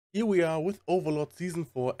Here we are with Overlord Season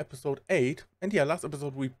 4, Episode 8. And yeah, last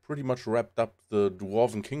episode we pretty much wrapped up the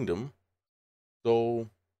Dwarven Kingdom. So,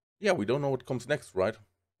 yeah, we don't know what comes next, right?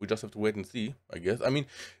 We just have to wait and see, I guess. I mean,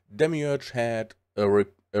 Demiurge had a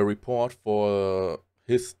report for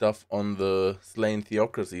his stuff on the slain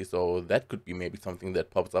theocracy, so that could be maybe something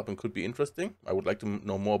that pops up and could be interesting. I would like to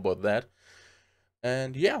know more about that.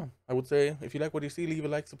 And yeah, I would say if you like what you see, leave a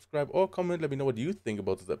like, subscribe, or comment. Let me know what you think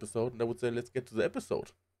about this episode. And I would say let's get to the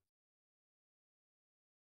episode.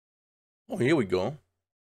 Oh, here we go.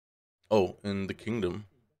 Oh, in the kingdom.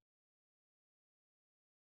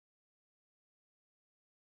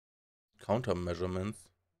 Countermeasurements.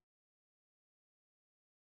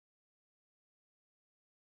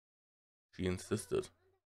 She insisted.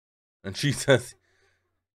 And she says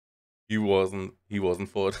he wasn't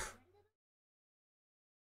for it.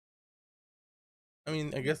 I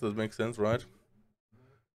mean, I guess that makes sense, right?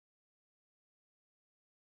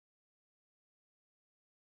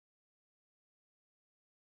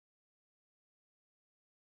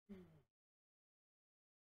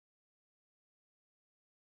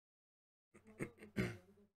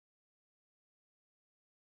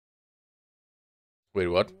 Wait,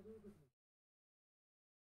 what?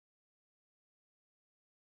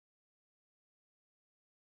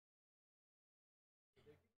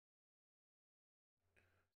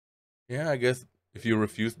 Yeah, I guess if you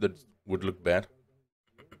refuse that would look bad.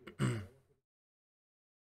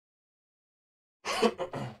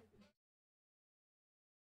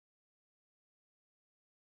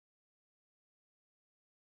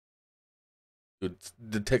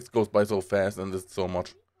 The text goes by so fast and there's so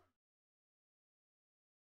much.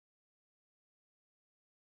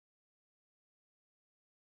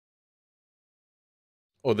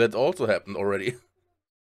 Oh, that also happened already.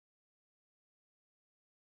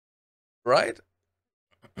 Right?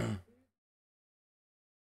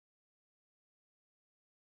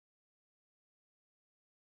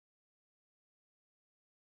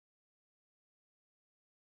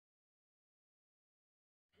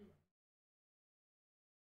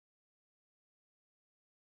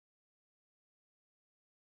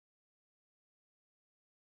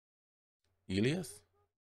 Elias?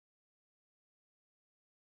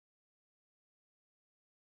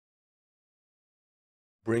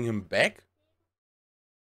 Bring him back?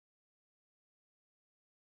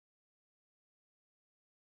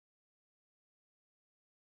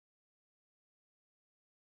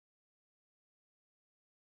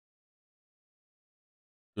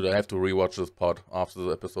 Dude, I have to rewatch this part after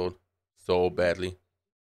the episode so badly.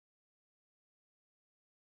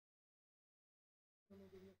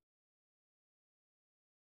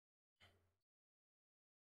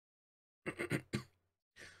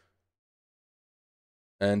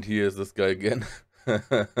 And here's this guy again.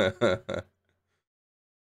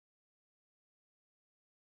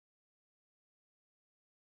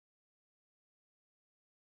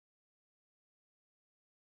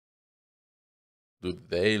 Dude,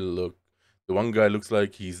 they look. The one guy looks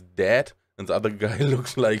like he's dead, and the other guy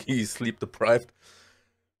looks like he's sleep deprived.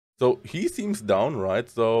 So he seems down, right?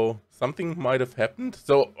 So something might have happened.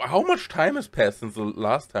 So how much time has passed since the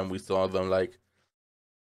last time we saw them? Like,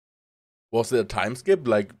 was there a time skip?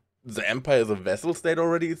 Like, the Empire is a vassal state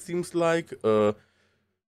already, it seems like. The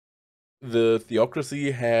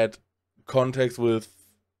theocracy had contacts with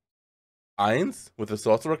Eins, with the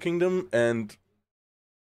Sorcerer Kingdom, and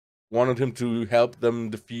wanted him to help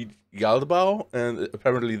them defeat Yaldabao, and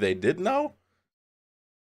apparently they did now.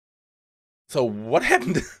 So what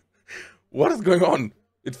happened? What is going on?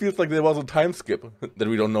 It feels like there was a time skip that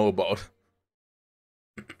we don't know about.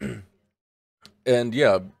 And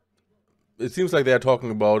yeah, it seems like they're talking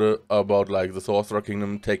about like the Sorcerer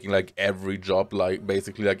Kingdom taking like every job, like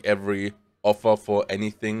basically like every offer for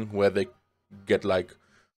anything where they get like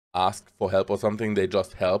asked for help or something, they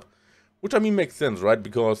just help. Which I mean makes sense, right?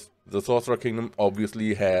 Because the Sorcerer Kingdom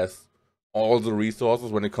obviously has all the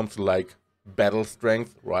resources when it comes to like battle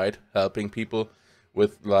strength, right? Helping people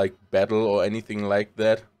with like battle or anything like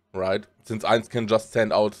that, right? Since Eins can just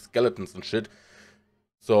send out skeletons and shit.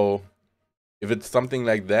 So if it's something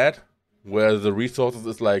like that, where the resources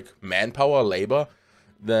is like manpower, labor,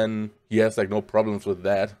 then he has like no problems with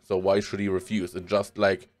that. So why should he refuse? It just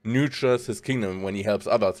like nurtures his kingdom when he helps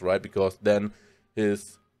others, right? Because then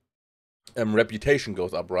his reputation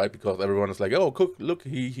goes up, right? Because everyone is like, oh, Cook, look,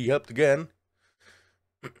 he helped again.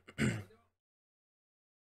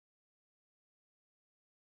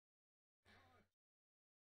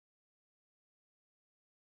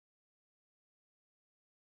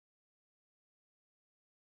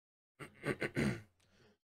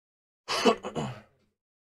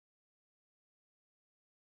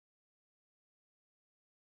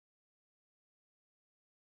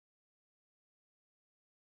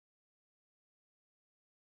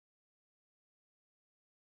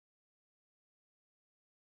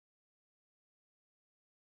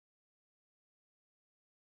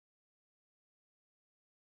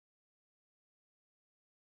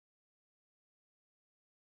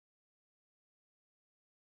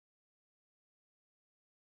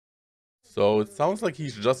 So it sounds like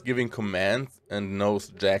he's just giving commands and knows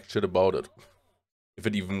jack shit about it. If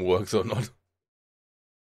it even works or not.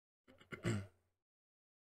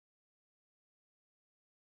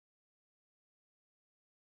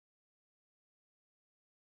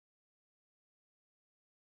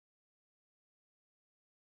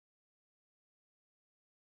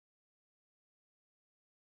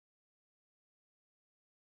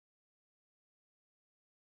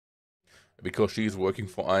 Because she's working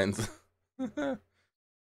for Eins.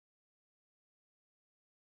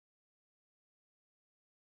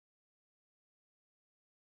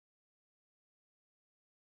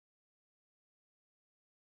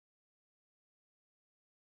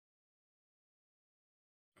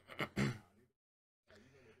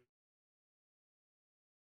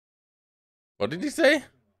 What did he say?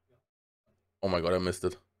 Oh my god, I missed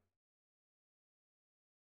it.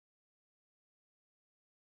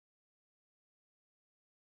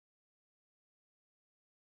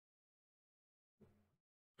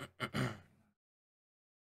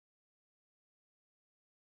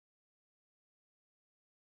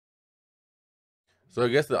 So I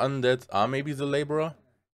guess the undeads are maybe the laborer?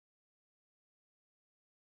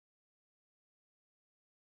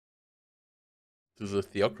 To the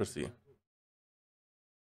theocracy.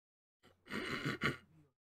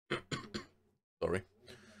 Sorry.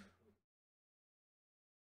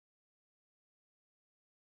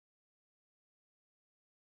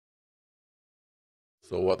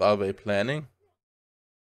 So what are they planning?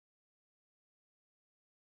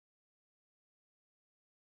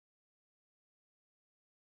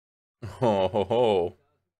 Oh ho ho.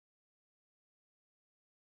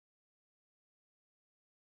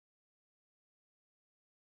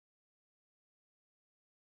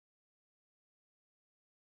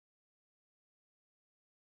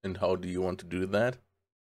 And how do you want to do that?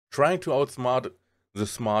 Trying to outsmart the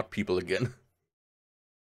smart people again.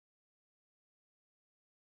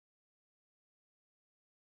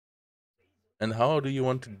 And how do you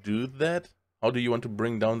want to do that? How do you want to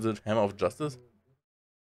bring down the hammer of justice?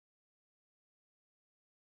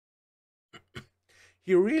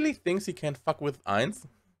 He really thinks he can fuck with Eins?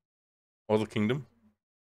 Or the kingdom?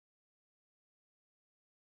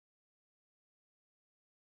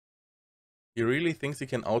 He really thinks he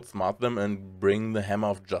can outsmart them and bring the hammer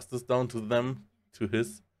of justice down to them, to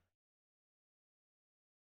his?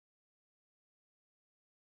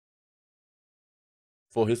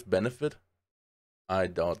 For his benefit? I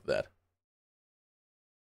doubt that.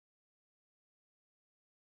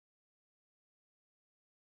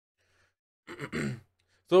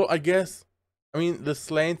 So I guess, I mean, the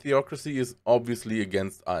slain theocracy is obviously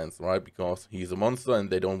against Eins, right? Because he's a monster and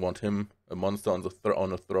they don't want him, a monster on the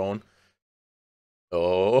on a throne.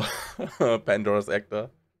 Oh, Pandora's actor.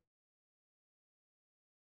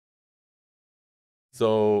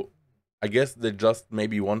 So I guess they just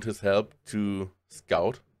maybe want his help to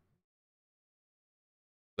scout,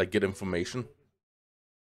 like get information.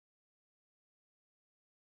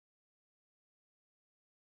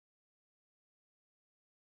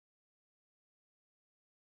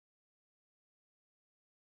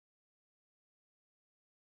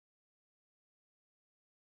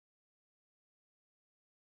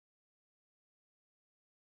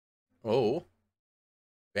 Oh,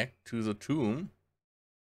 back to the tomb.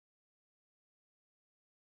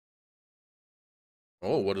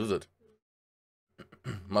 Oh, what is it?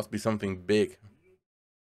 Must be something big.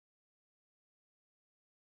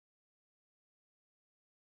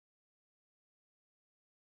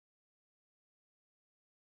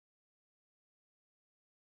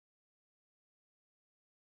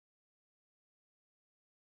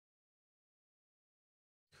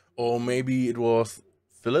 Or maybe it was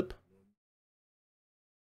Philip?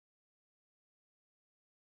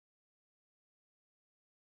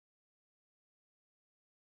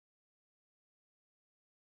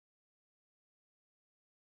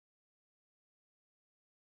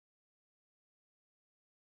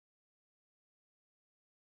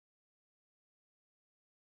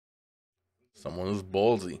 Someone who's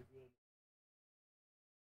ballsy.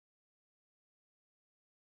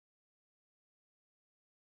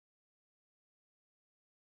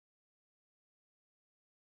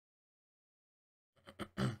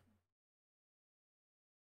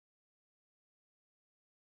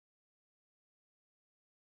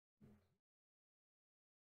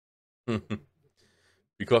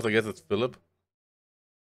 Because I guess it's Philip.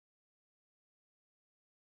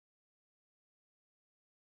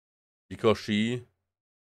 Because she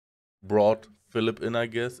brought Philip in, I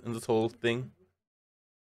guess, in this whole thing.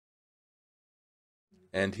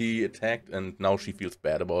 And he attacked, and now she feels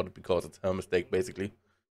bad about it because it's her mistake, basically.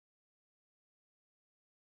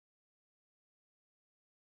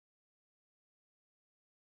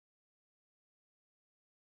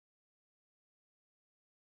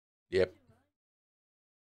 Yep.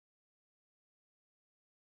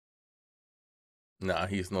 Nah,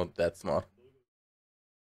 he's not that smart.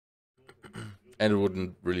 And it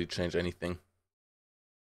wouldn't really change anything.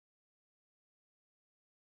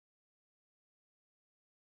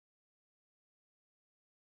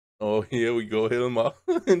 Oh, here we go, Hilma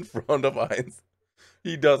in front of Eins.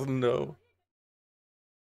 He doesn't know.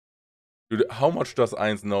 Dude, how much does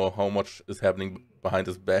Eins know how much is happening behind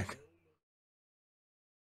his back?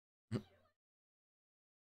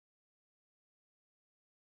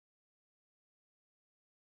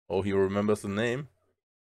 Oh, he remembers the name?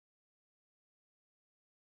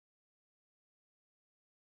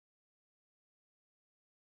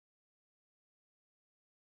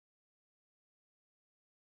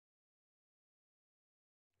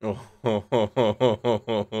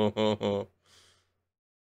 Oh.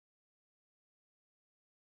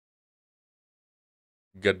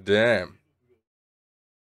 God damn.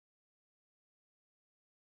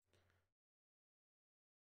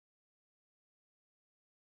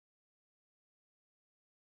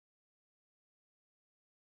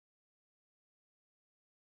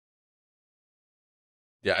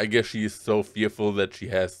 Yeah, I guess she is so fearful that she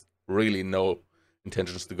has really no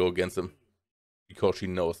intentions to go against him because she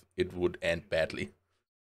knows it would end badly.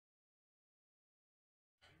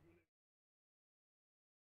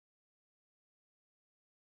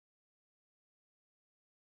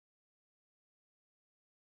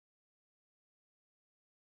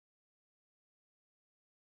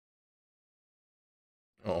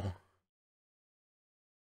 Oh.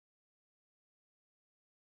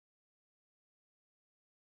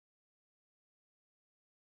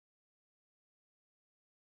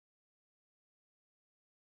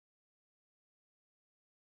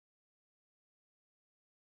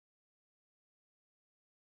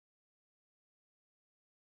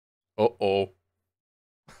 Uh-oh.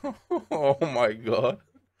 Oh my god.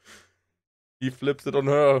 He flips it on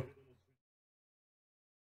her.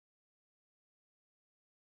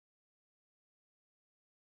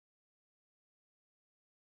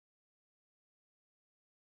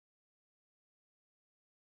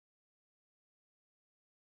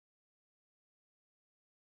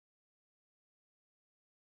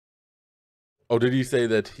 Oh, did he say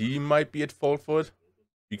that he might be at fault for it?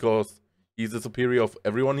 Because he's the superior of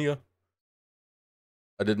everyone here?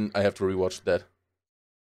 I didn't. I have to rewatch that.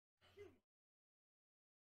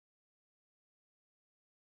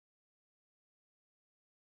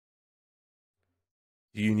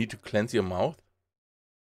 Do you need to cleanse your mouth?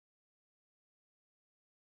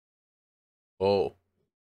 Oh.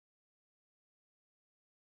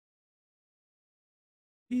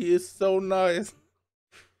 He is so nice.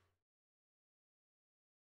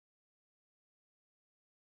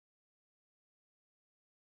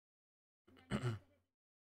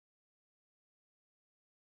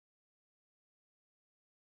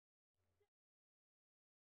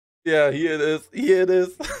 Yeah, here it is. Here it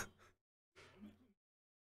is.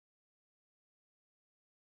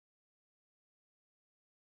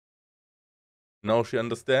 Now she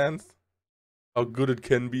understands how good it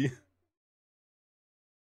can be.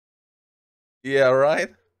 Yeah,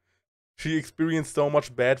 right? She experienced so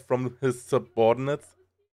much bad from his subordinates.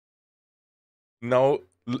 Now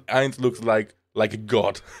Eins looks like a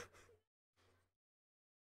god.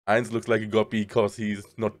 Eins looks like a god because he's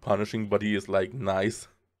not punishing, but he is like nice.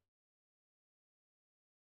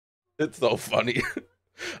 It's so funny.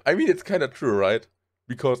 I mean, it's kind of true, right?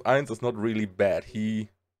 Because Eins is not really bad. He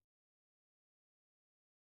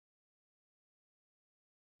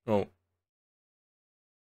oh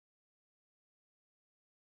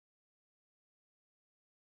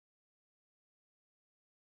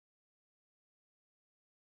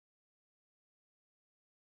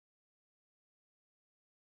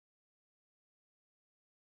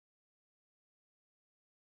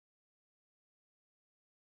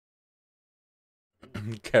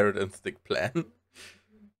carrot and stick plan.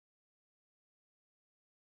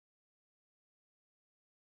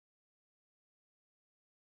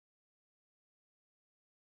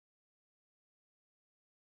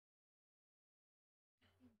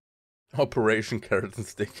 Operation carrot and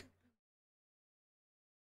stick.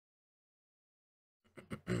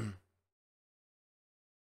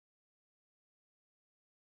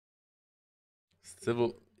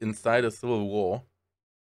 Civil inside a civil war.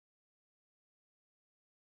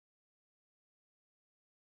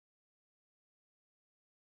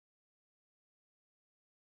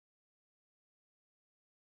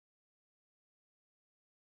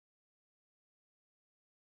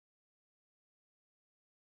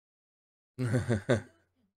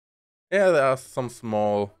 Yeah, there are some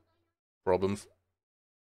small problems.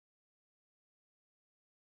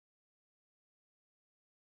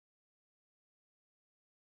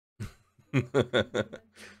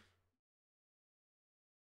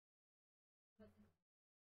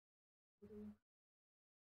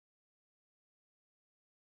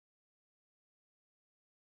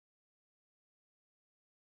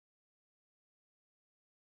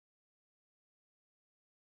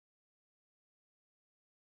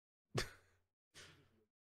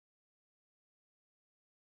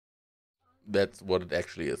 That's what it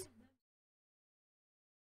actually is.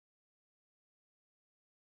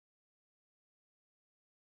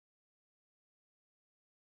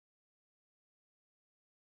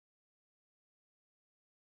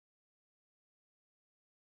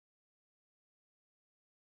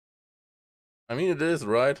 I mean, it is,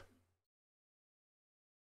 right?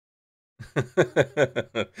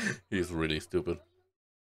 He's really stupid.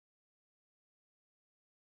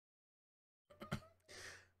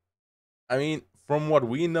 I mean, from what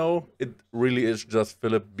we know, it really is just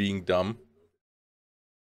Philip being dumb.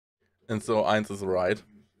 And so Eins is right.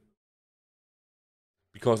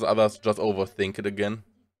 Because others just overthink it again.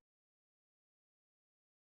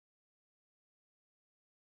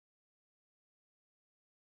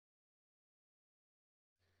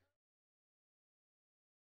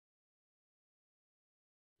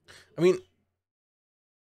 I mean,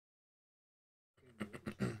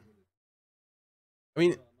 I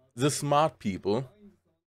mean, the smart people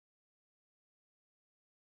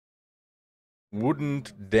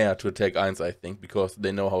wouldn't dare to attack Eins, I think, because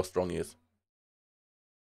they know how strong he is.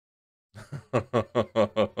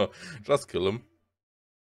 Just kill him.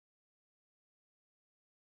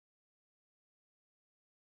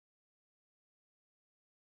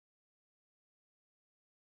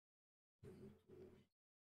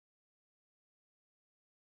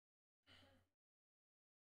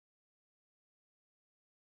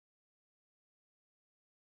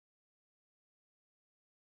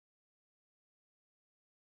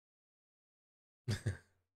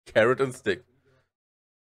 Carrot and stick.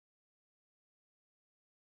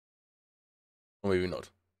 Or maybe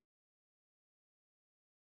not.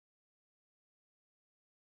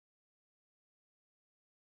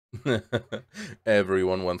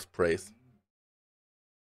 Everyone wants praise.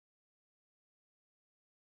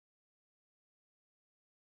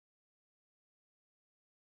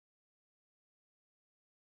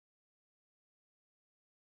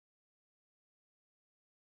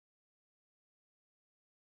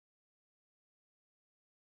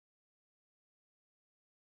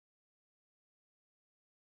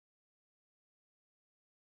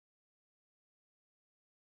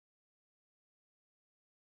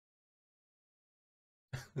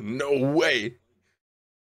 No way.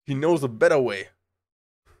 He knows a better way.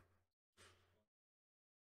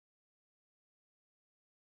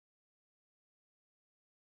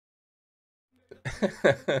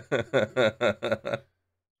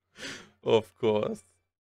 Of course.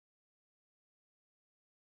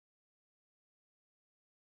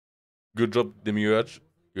 Good job, Demiurge.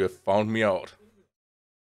 You have found me out.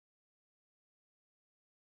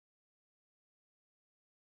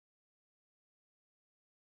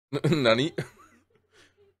 Nani?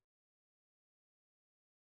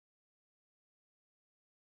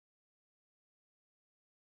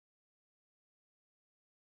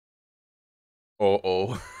 Oh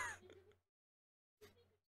oh.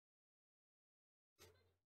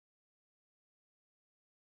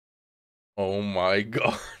 Oh my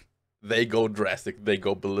god. They go drastic. They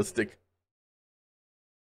go ballistic.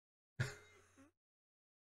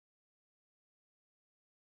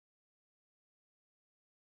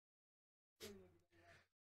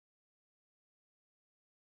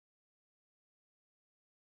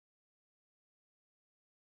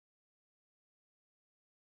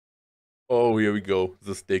 Oh, here we go.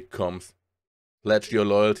 The stick comes. Pledge your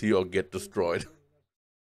loyalty or get destroyed.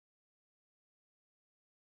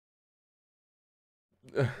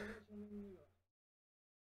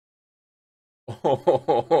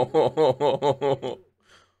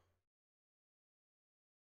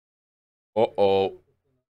 Uh-oh.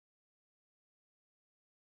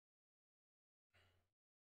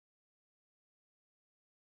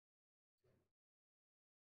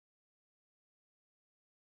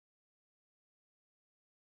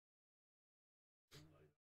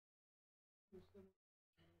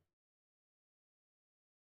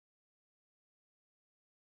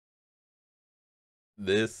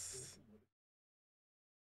 This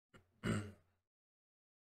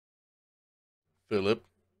Philip.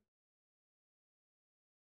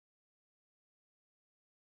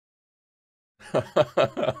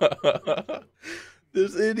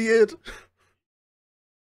 This idiot.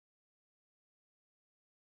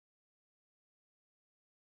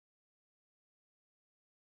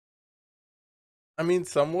 I mean,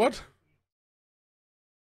 somewhat.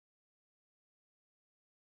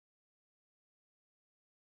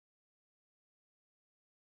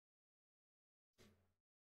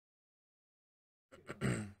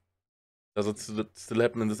 Does it still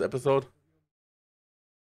happen in this episode?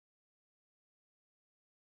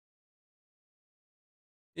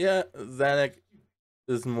 Yeah, Zanuck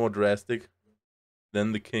is more drastic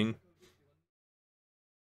than the king.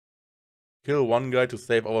 Kill one guy to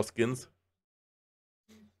save our skins.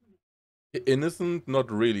 Innocent? Not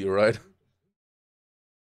really, right?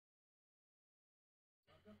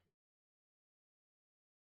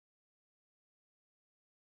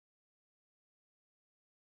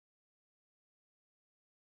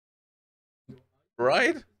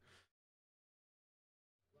 Right?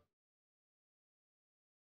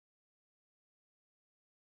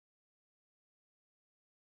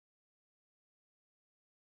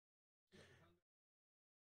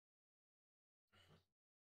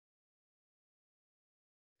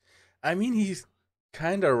 I mean, he's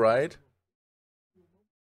kinda right,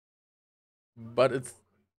 but it's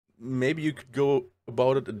maybe you could go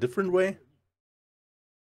about it a different way.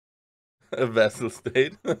 A vassal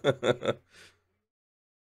state.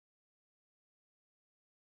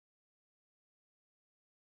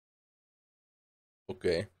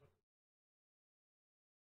 Okay.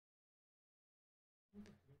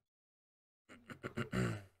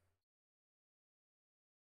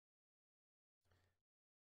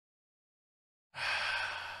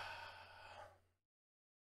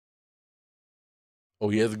 Oh,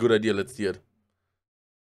 he has a good idea. Let's see it.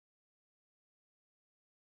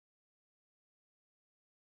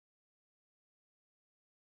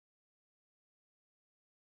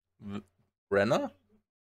 Brenna?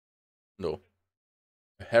 No.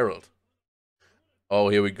 Harold. Oh,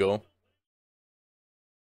 here we go.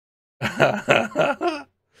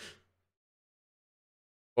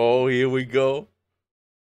 Oh, here we go.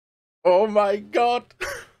 Oh my god.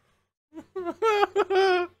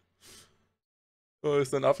 Oh,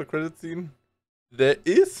 is there an after credit scene? There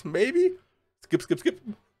is, maybe? Skip, skip, skip.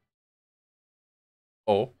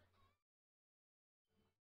 Oh.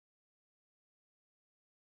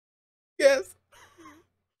 Yes.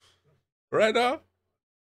 Right now.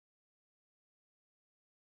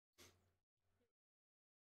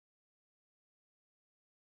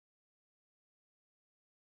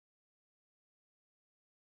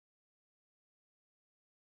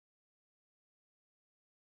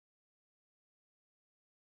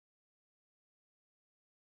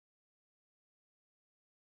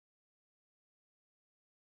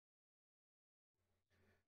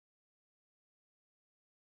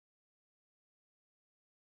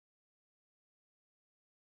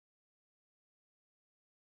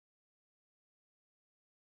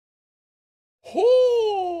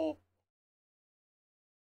 Oh.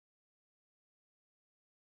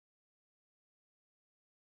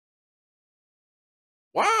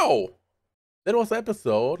 Wow. That was the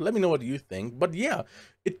episode. Let me know what you think. But yeah,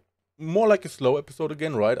 it more like a slow episode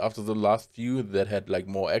again, right? After the last few that had like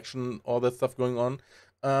more action, all that stuff going on,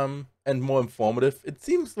 and more informative. It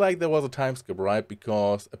seems like there was a time skip, right?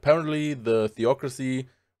 Because apparently the theocracy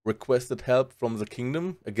requested help from the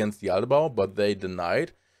kingdom against the Aldebau, but they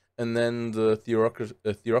denied. And then the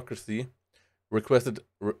theocracy requested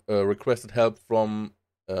help from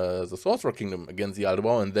the Sorcerer Kingdom against the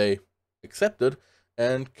Aldebau, and they accepted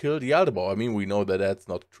and killed the Aldebau. I mean, we know that that's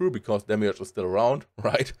not true because Demiurge is still around,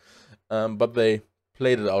 right? But they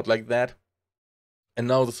played it out like that. And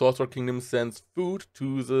now the Sorcerer Kingdom sends food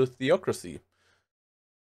to the theocracy.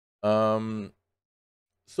 Um,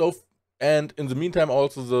 so, and in the meantime,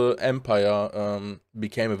 also the Empire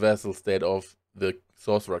became a vassal state of the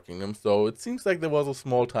Sorcerer Kingdom. So it seems like there was a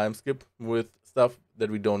small time skip with stuff that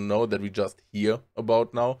we don't know, that we just hear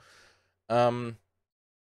about now. And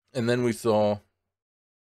then we saw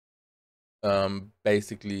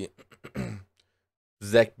basically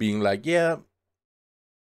Zack being like, yeah,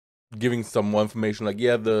 giving some more information, like,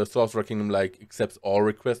 yeah, the Sorcerer Kingdom like accepts all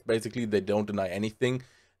requests. Basically, they don't deny anything.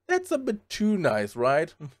 That's a bit too nice,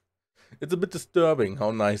 right? It's a bit disturbing how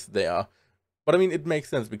nice they are. But I mean, it makes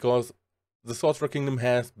sense because the Sorcerer Kingdom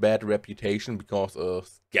has bad reputation because a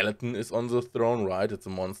skeleton is on the throne, right? It's a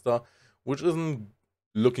monster, which isn't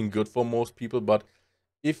looking good for most people. But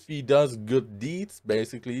if he does good deeds,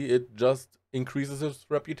 basically, it just increases his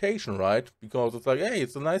reputation, right? Because it's like, hey,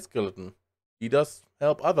 it's a nice skeleton. He does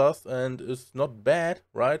help others and is not bad,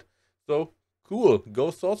 right? So cool,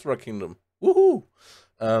 go Sorcerer Kingdom, woohoo!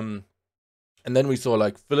 Um, and then we saw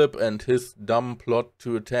like Philip and his dumb plot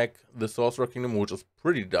to attack the Sorcerer Kingdom, which is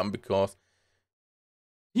pretty dumb because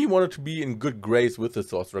he wanted to be in good grace with the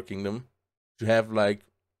Sorcerer Kingdom to have like,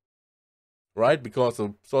 right? Because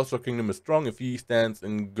the Sorcerer Kingdom is strong. If he stands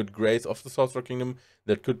in good grace of the Sorcerer Kingdom,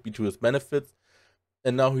 that could be to his benefits.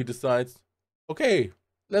 And now he decides, okay,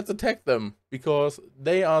 let's attack them, because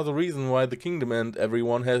they are the reason why the kingdom and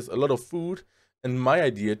everyone has a lot of food. And my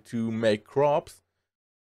idea to make crops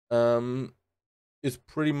is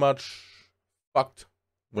pretty much fucked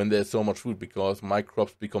when there's so much food, because my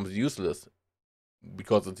crops becomes useless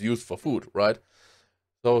because it's used for food, right?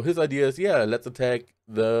 So his idea is, yeah, let's attack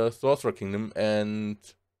the Sorcerer Kingdom and,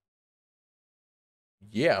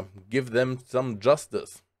 yeah, give them some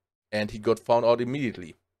justice. And he got found out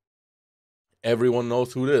immediately. Everyone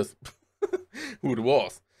knows who it is, who it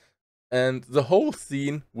was. And the whole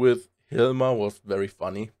scene with Hilma was very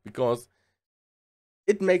funny, because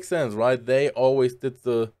it makes sense, right? They always did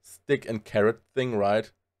the stick and carrot thing,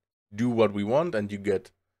 right? Do what we want and you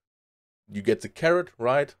get the carrot,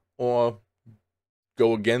 right? Or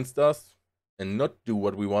go against us and not do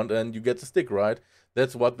what we want and you get the stick, right?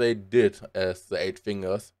 That's what they did as the Eight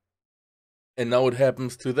Fingers. And now it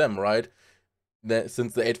happens to them, right?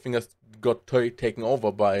 Since the Eight Fingers got taken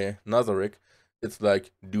over by Nazarick, it's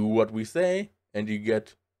like, do what we say and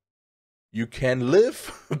you can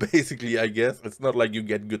live, basically, I guess. It's not like you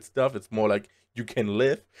get good stuff, it's more like you can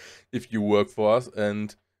live if you work for us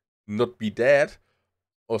and not be dead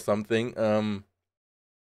or something.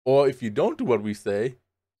 Or if you don't do what we say,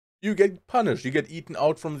 you get punished. You get eaten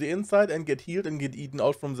out from the inside and get healed, and get eaten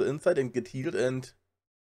out from the inside and get healed. And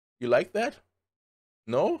you like that?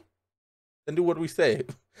 No? Then do what we say,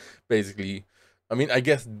 basically. I mean, I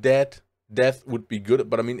guess death would be good,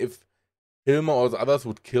 but I mean, if Hilma or the others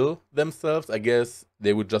would kill themselves, I guess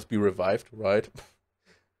they would just be revived, right?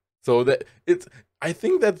 So I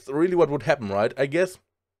think that's really what would happen, right? I guess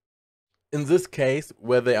in this case,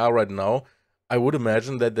 where they are right now, I would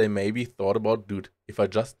imagine that they maybe thought about, dude, if I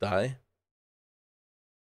just die,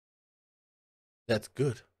 that's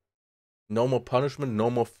good. No more punishment, no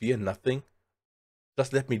more fear, nothing.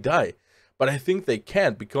 Just let me die. But I think they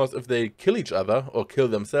can't, because if they kill each other or kill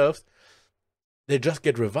themselves, they just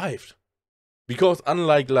get revived. Because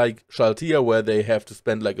unlike like Shaltia, where they have to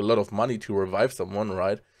spend like a lot of money to revive someone,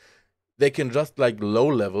 right? They can just, like low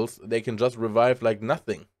levels, they can just revive like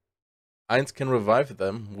nothing. Ainz can revive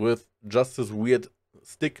them with just his weird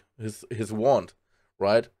stick, his wand,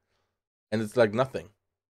 right? And it's like nothing.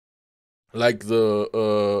 Like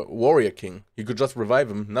the Warrior King, he could just revive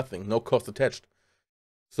him, nothing, no cost attached.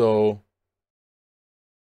 So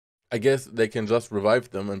I guess they can just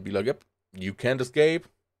revive them and be like, yep, you can't escape.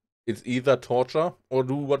 It's either torture or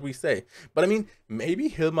do what we say. But I mean, maybe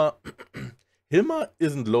Hilma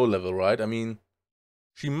isn't low level, right? I mean,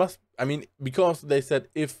 she must, I mean, because they said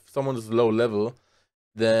if someone is low level,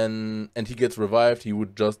 then, and he gets revived, he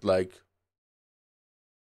would just like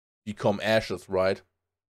become ashes, right?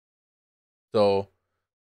 So,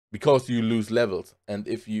 because you lose levels, and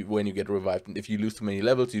when you get revived, and if you lose too many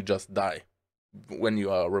levels, you just die when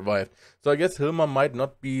you are revived. So I guess Hilma might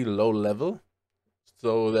not be low level,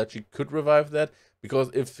 so that she could revive that, because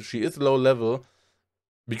if she is low level,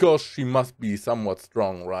 because she must be somewhat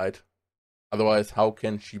strong, right? Otherwise, how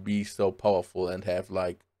can she be so powerful and have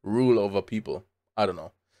like rule over people? I don't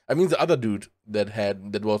know. I mean, the other dude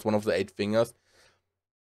that was one of the Eight Fingers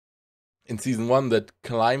in season 1 that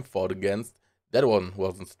Climb fought against, that one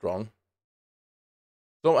wasn't strong.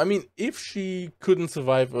 So I mean, if she couldn't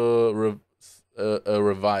survive a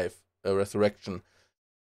resurrection,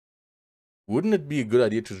 wouldn't it be a good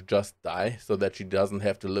idea to just die so that she doesn't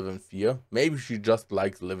have to live in fear? Maybe she just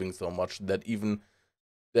likes living so much that even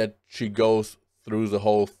that she goes through the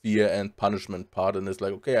whole fear and punishment part and is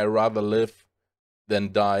like, okay, I'd rather live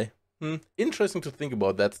than die. Interesting to think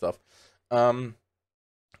about that stuff.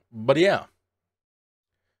 But yeah.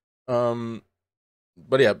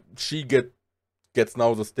 She gets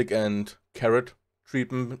now the stick and carrot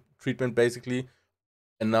treatment basically.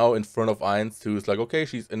 And now in front of Ainz, who's like, okay,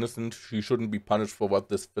 she's innocent, she shouldn't be punished for what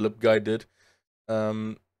this Philip guy did.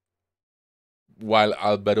 While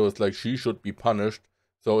Albedo is like, she should be punished.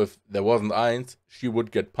 So if there wasn't Ainz, she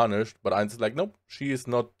would get punished. But Ainz is like, nope, she's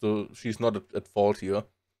not at fault here.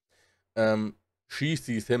 She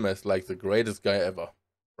sees him as like the greatest guy ever,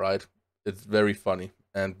 right? It's very funny.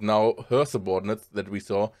 And now her subordinates that we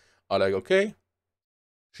saw are like, okay,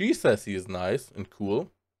 she says he is nice and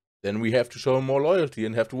cool, then we have to show him more loyalty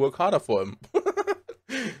and have to work harder for him.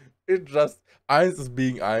 It just, Ainz is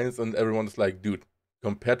being Ainz, and everyone is like, dude,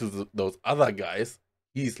 compared to those other guys,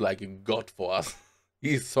 he's like a god for us.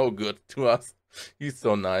 He's so good to us. He's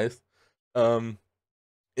so nice.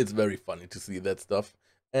 It's very funny to see that stuff.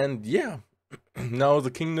 And yeah, Now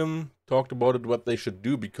the kingdom talked about it, what they should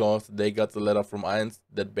do, because they got the letter from Ainz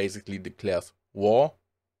that basically declares war.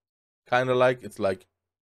 Kind of like, it's like,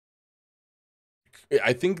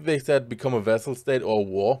 I think they said become a vassal state or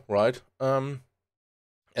war, right? And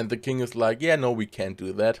the king is like, yeah, no, we can't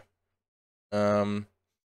do that.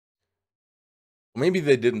 Maybe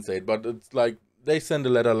they didn't say it, but it's like they send a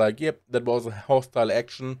letter like, yep, that was a hostile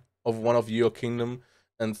action of one of your kingdom,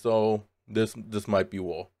 and so this might be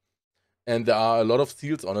war. And there are a lot of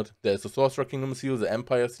seals on it. There's the Sorcerer Kingdom seal, the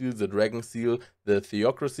Empire seal, the Dragon seal, the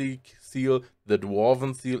Theocracy seal, the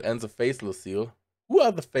Dwarven seal, and the Faceless seal. Who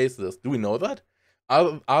are the Faceless? Do we know that?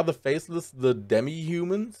 Are the Faceless the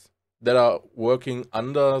demi-humans that are working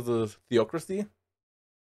under the Theocracy?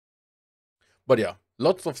 But yeah,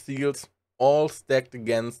 lots of seals, all stacked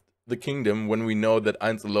against the kingdom when we know that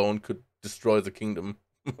Ainz alone could destroy the kingdom.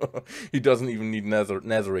 He doesn't even need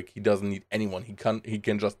Nazarick. He doesn't need anyone. He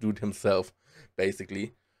can just do it himself,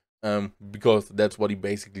 basically. Because that's what he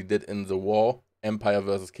basically did in the war, Empire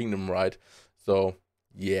versus Kingdom, right? So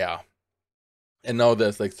yeah. And now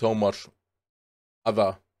there's like so much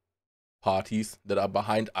other parties that are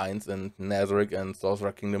behind Ainz and Nazarick and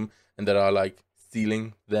Sorcerer Kingdom, and that are like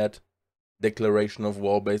sealing that declaration of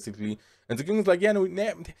war, basically. And the king is like, yeah, no,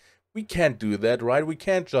 we can't do that, right? We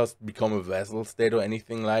can't just become a vassal state or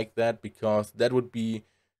anything like that, because that would be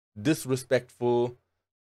disrespectful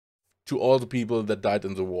to all the people that died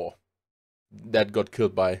in the war, that got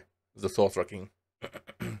killed by the Sorcerer King.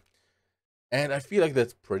 And I feel like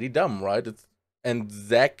that's pretty dumb, right? And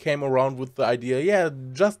Zack came around with the idea, yeah,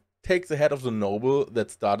 just take the head of the noble that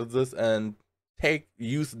started this and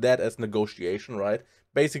use that as negotiation, right?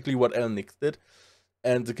 Basically what El Nix did.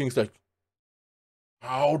 And the king's like,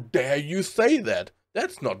 how dare you say that?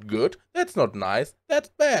 That's not good. That's not nice. That's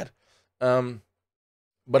bad.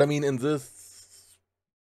 But I mean, in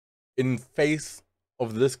face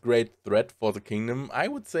of this great threat for the kingdom, I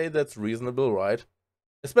would say that's reasonable, right?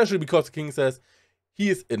 Especially because the king says he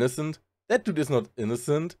is innocent. That dude is not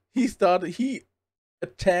innocent. He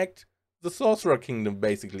attacked the Sorcerer Kingdom,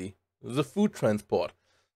 basically. The food transport.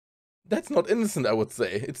 That's not innocent, I would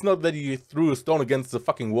say. It's not that he threw a stone against the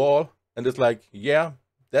fucking wall and it's like, yeah,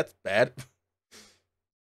 that's bad.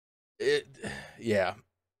 Yeah.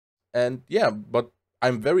 And yeah, but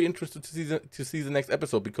I'm very interested to see the next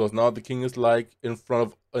episode, because now the king is like in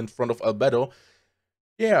front of Albedo.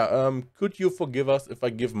 Yeah, could you forgive us if I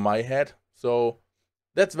give my head? So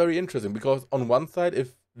that's very interesting, because on one side,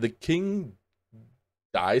 if the king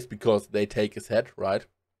dies because they take his head, right?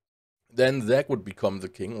 Then Zack would become the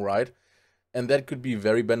king, right? And that could be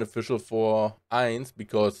very beneficial for Ainz,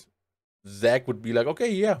 because Zack would be like,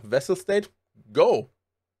 okay, yeah, vassal state, go.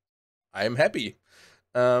 I am happy.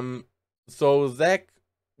 So Zack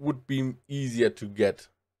would be easier to get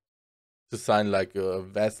to sign like a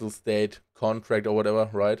vassal state contract or whatever,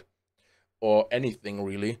 right? Or anything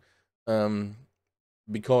really.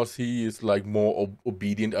 Because he is like more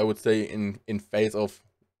obedient, I would say, in face of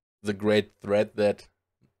the great threat that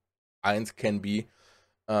Ainz can be.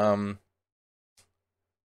 While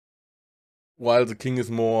the king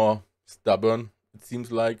is more stubborn, it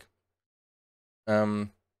seems like.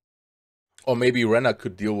 Or maybe Renna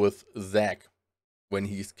could deal with Zack when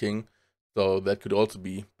he's king, so that could also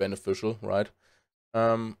be beneficial, right?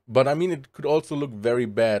 But I mean, it could also look very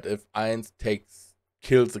bad if Ainz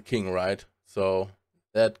kills the king, right? So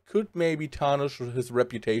that could maybe tarnish his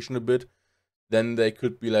reputation a bit. Then they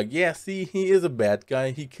could be like, yeah, see, he is a bad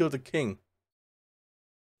guy. He killed a king.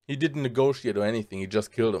 He didn't negotiate or anything. He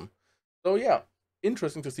just killed him. So yeah,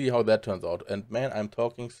 interesting to see how that turns out. And man, I'm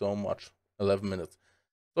talking so much. 11 minutes.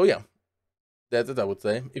 So yeah, that's it, I would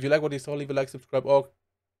say. If you like what you saw, leave a like, subscribe, or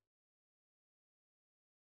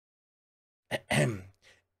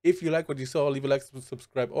if you like what you saw, leave a like,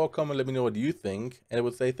 subscribe, or comment. Let me know what you think. And I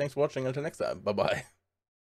would say thanks for watching. Until next time. Bye bye.